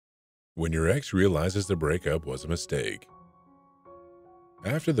When your ex realizes the breakup was a mistake.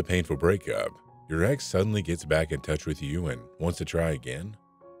 After the painful breakup, your ex suddenly gets back in touch with you and wants to try again.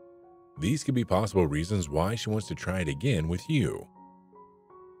 These could be possible reasons why she wants to try it again with you.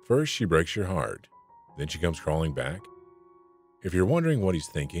 First, she breaks your heart. Then she comes crawling back. If you're wondering what he's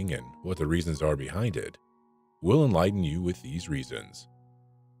thinking and what the reasons are behind it, we'll enlighten you with these reasons.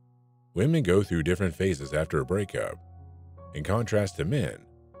 Women go through different phases after a breakup. In contrast to men,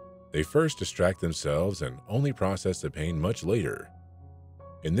 they first distract themselves and only process the pain much later.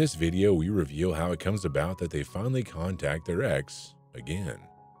 In this video, we reveal how it comes about that they finally contact their ex again.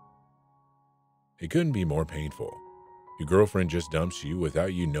 It couldn't be more painful. Your girlfriend just dumps you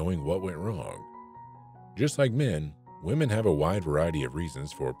without you knowing what went wrong. Just like men, women have a wide variety of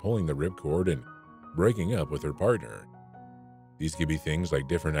reasons for pulling the ripcord and breaking up with their partner. These could be things like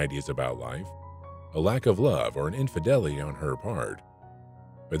different ideas about life, a lack of love, or an infidelity on her part.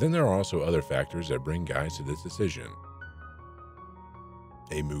 But then there are also other factors that bring guys to this decision.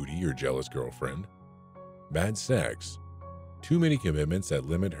 A moody or jealous girlfriend, bad sex, too many commitments that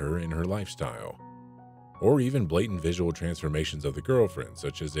limit her in her lifestyle, or even blatant visual transformations of the girlfriend,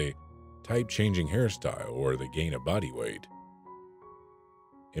 such as a type-changing hairstyle or the gain of body weight.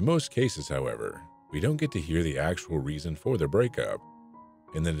 In most cases, however, we don't get to hear the actual reason for the breakup,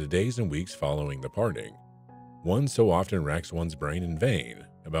 and in the days and weeks following the parting, one so often racks one's brain in vain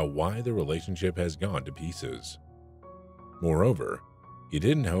about why the relationship has gone to pieces. Moreover, you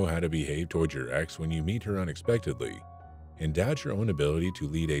didn't know how to behave towards your ex when you meet her unexpectedly and doubt your own ability to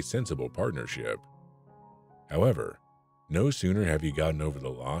lead a sensible partnership. However, no sooner have you gotten over the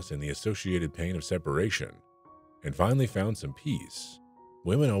loss and the associated pain of separation and finally found some peace,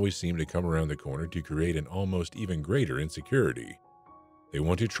 women always seem to come around the corner to create an almost even greater insecurity. They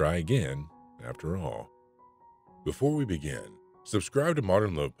want to try again, after all. Before we begin, subscribe to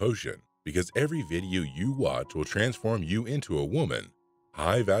Modern Love Potion because every video you watch will transform you into a woman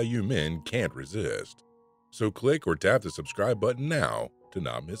high-value men can't resist. So click or tap the subscribe button now to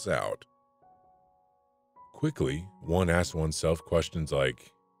not miss out. Quickly, one asks oneself questions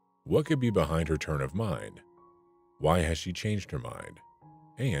like, what could be behind her turn of mind? Why has she changed her mind?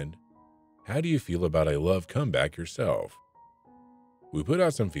 And how do you feel about a love comeback yourself? We put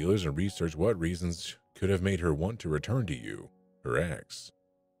out some feelers and researched what reasons could have made her want to return to you, her ex.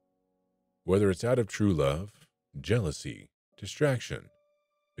 Whether it's out of true love, jealousy, distraction,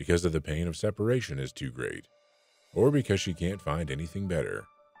 because of the pain of separation is too great, or because she can't find anything better.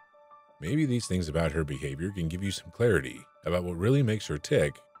 Maybe these things about her behavior can give you some clarity about what really makes her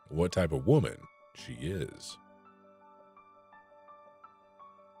tick and what type of woman she is.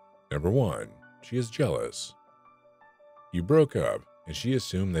 Number 1. She is jealous. You broke up, and she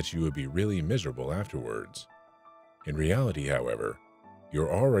assumed that you would be really miserable afterwards. In reality, however,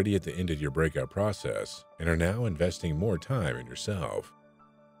 you're already at the end of your breakup process and are now investing more time in yourself.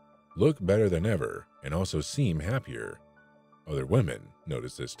 Look better than ever and also seem happier. Other women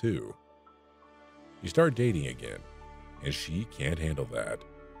notice this too. You start dating again, and she can't handle that.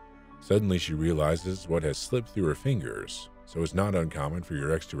 Suddenly she realizes what has slipped through her fingers, so it's not uncommon for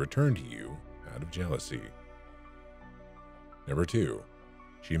your ex to return to you out of jealousy. Number 2.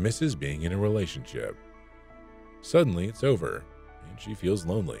 She misses being in a relationship. Suddenly it's over, and she feels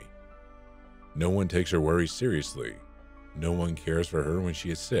lonely. No one takes her worries seriously. No one cares for her when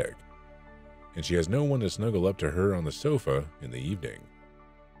she is sick. And she has no one to snuggle up to her on the sofa in the evening.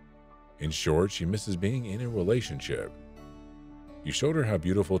 In short, she misses being in a relationship. You showed her how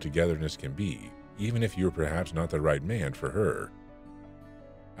beautiful togetherness can be, even if you are perhaps not the right man for her.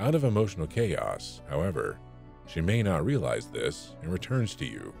 Out of emotional chaos, however, she may not realize this and returns to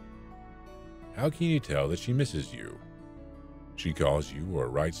you. How can you tell that she misses you? She calls you or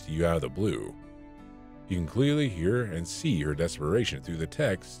writes to you out of the blue. You can clearly hear and see her desperation through the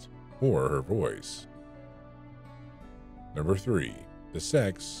text or her voice. Number 3. The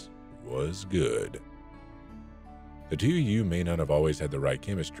sex was good. The two of you may not have always had the right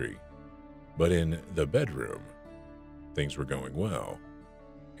chemistry, but in the bedroom, things were going well.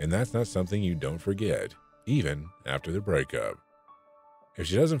 And that's not something you don't forget, even after the breakup. If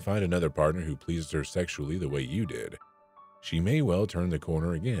she doesn't find another partner who pleases her sexually the way you did, she may well turn the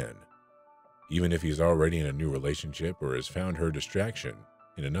corner again, even if he's already in a new relationship or has found her distraction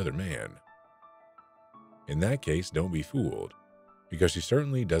in another man. In that case, don't be fooled, because she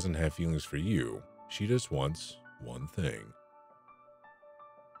certainly doesn't have feelings for you. She just wants one thing.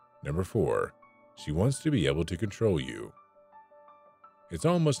 Number 4. She wants to be able to control you. It's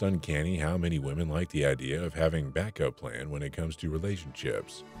almost uncanny how many women like the idea of having a backup plan when it comes to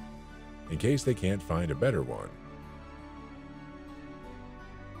relationships, in case they can't find a better one.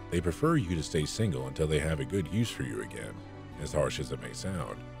 They prefer you to stay single until they have a good use for you again, as harsh as it may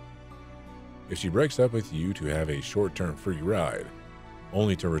sound. If she breaks up with you to have a short-term free ride,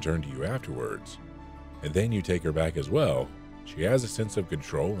 only to return to you afterwards, and then you take her back as well, she has a sense of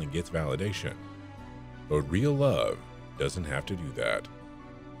control and gets validation. But real love doesn't have to do that.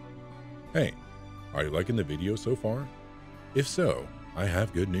 Hey, are you liking the video so far? If so, I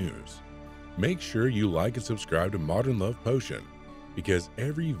have good news. Make sure you like and subscribe to Modern Love Potion, because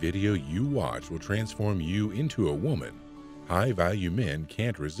every video you watch will transform you into a woman high-value men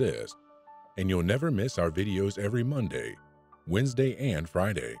can't resist, and you'll never miss our videos every Monday, Wednesday, and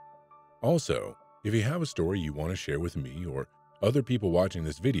Friday. Also, if you have a story you want to share with me or other people watching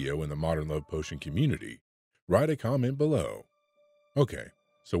this video in the Modern Love Potion community, write a comment below. Okay,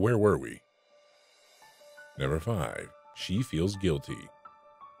 so where were we? Number 5. She feels guilty.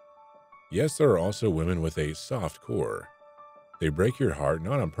 Yes, there are also women with a soft core. They break your heart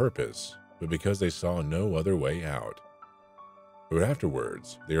not on purpose, but because they saw no other way out. But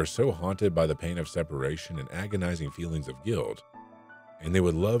afterwards, they are so haunted by the pain of separation and agonizing feelings of guilt, and they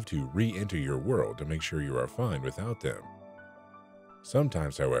would love to re-enter your world to make sure you are fine without them.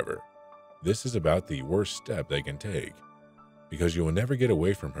 Sometimes, however, this is about the worst step they can take, because you will never get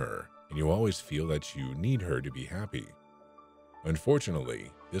away from her, and you always feel that you need her to be happy.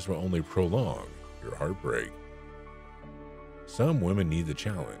 Unfortunately, this will only prolong your heartbreak. Some women need the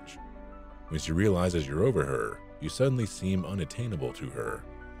challenge. When she realizes you're over her, you suddenly seem unattainable to her,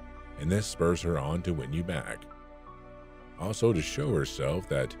 and this spurs her on to win you back. Also to show herself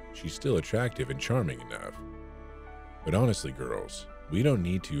that she's still attractive and charming enough. But honestly, girls, we don't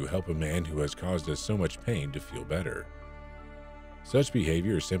need to help a man who has caused us so much pain to feel better. Such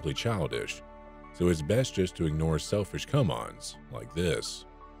behavior is simply childish, so it's best just to ignore selfish come-ons like this.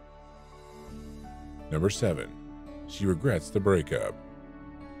 Number 7. She regrets the breakup.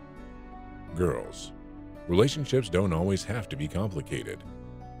 Girls, relationships don't always have to be complicated.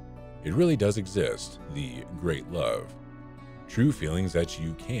 It really does exist, the great love. True feelings that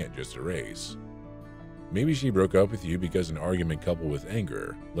you can't just erase. Maybe she broke up with you because an argument coupled with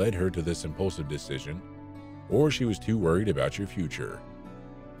anger led her to this impulsive decision, or she was too worried about your future.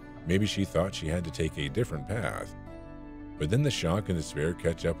 Maybe she thought she had to take a different path, but then the shock and despair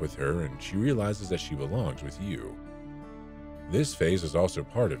catch up with her and she realizes that she belongs with you. This phase is also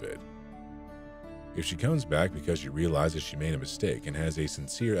part of it. If she comes back because she realizes she made a mistake and has a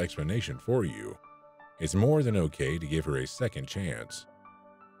sincere explanation for you, it's more than okay to give her a second chance.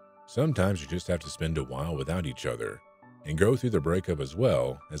 Sometimes you just have to spend a while without each other and go through the breakup as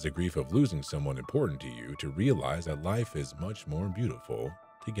well as the grief of losing someone important to you to realize that life is much more beautiful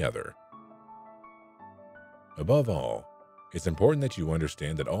together. Above all, it's important that you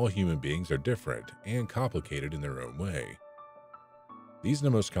understand that all human beings are different and complicated in their own way. These are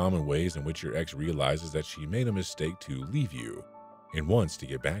the most common ways in which your ex realizes that she made a mistake to leave you and wants to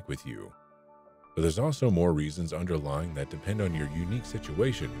get back with you. But there's also more reasons underlying that depend on your unique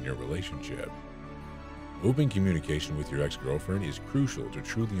situation in your relationship. Open communication with your ex-girlfriend is crucial to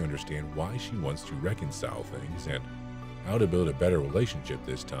truly understand why she wants to reconcile things and how to build a better relationship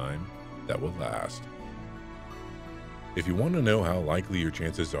this time that will last. If you want to know how likely your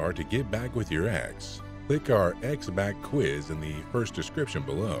chances are to get back with your ex, click our Ex-Back quiz in the first description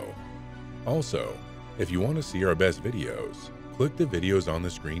below. Also, if you want to see our best videos, click the videos on the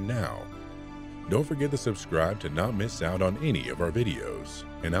screen now. Don't forget to subscribe to not miss out on any of our videos,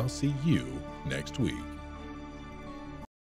 and I'll see you next week.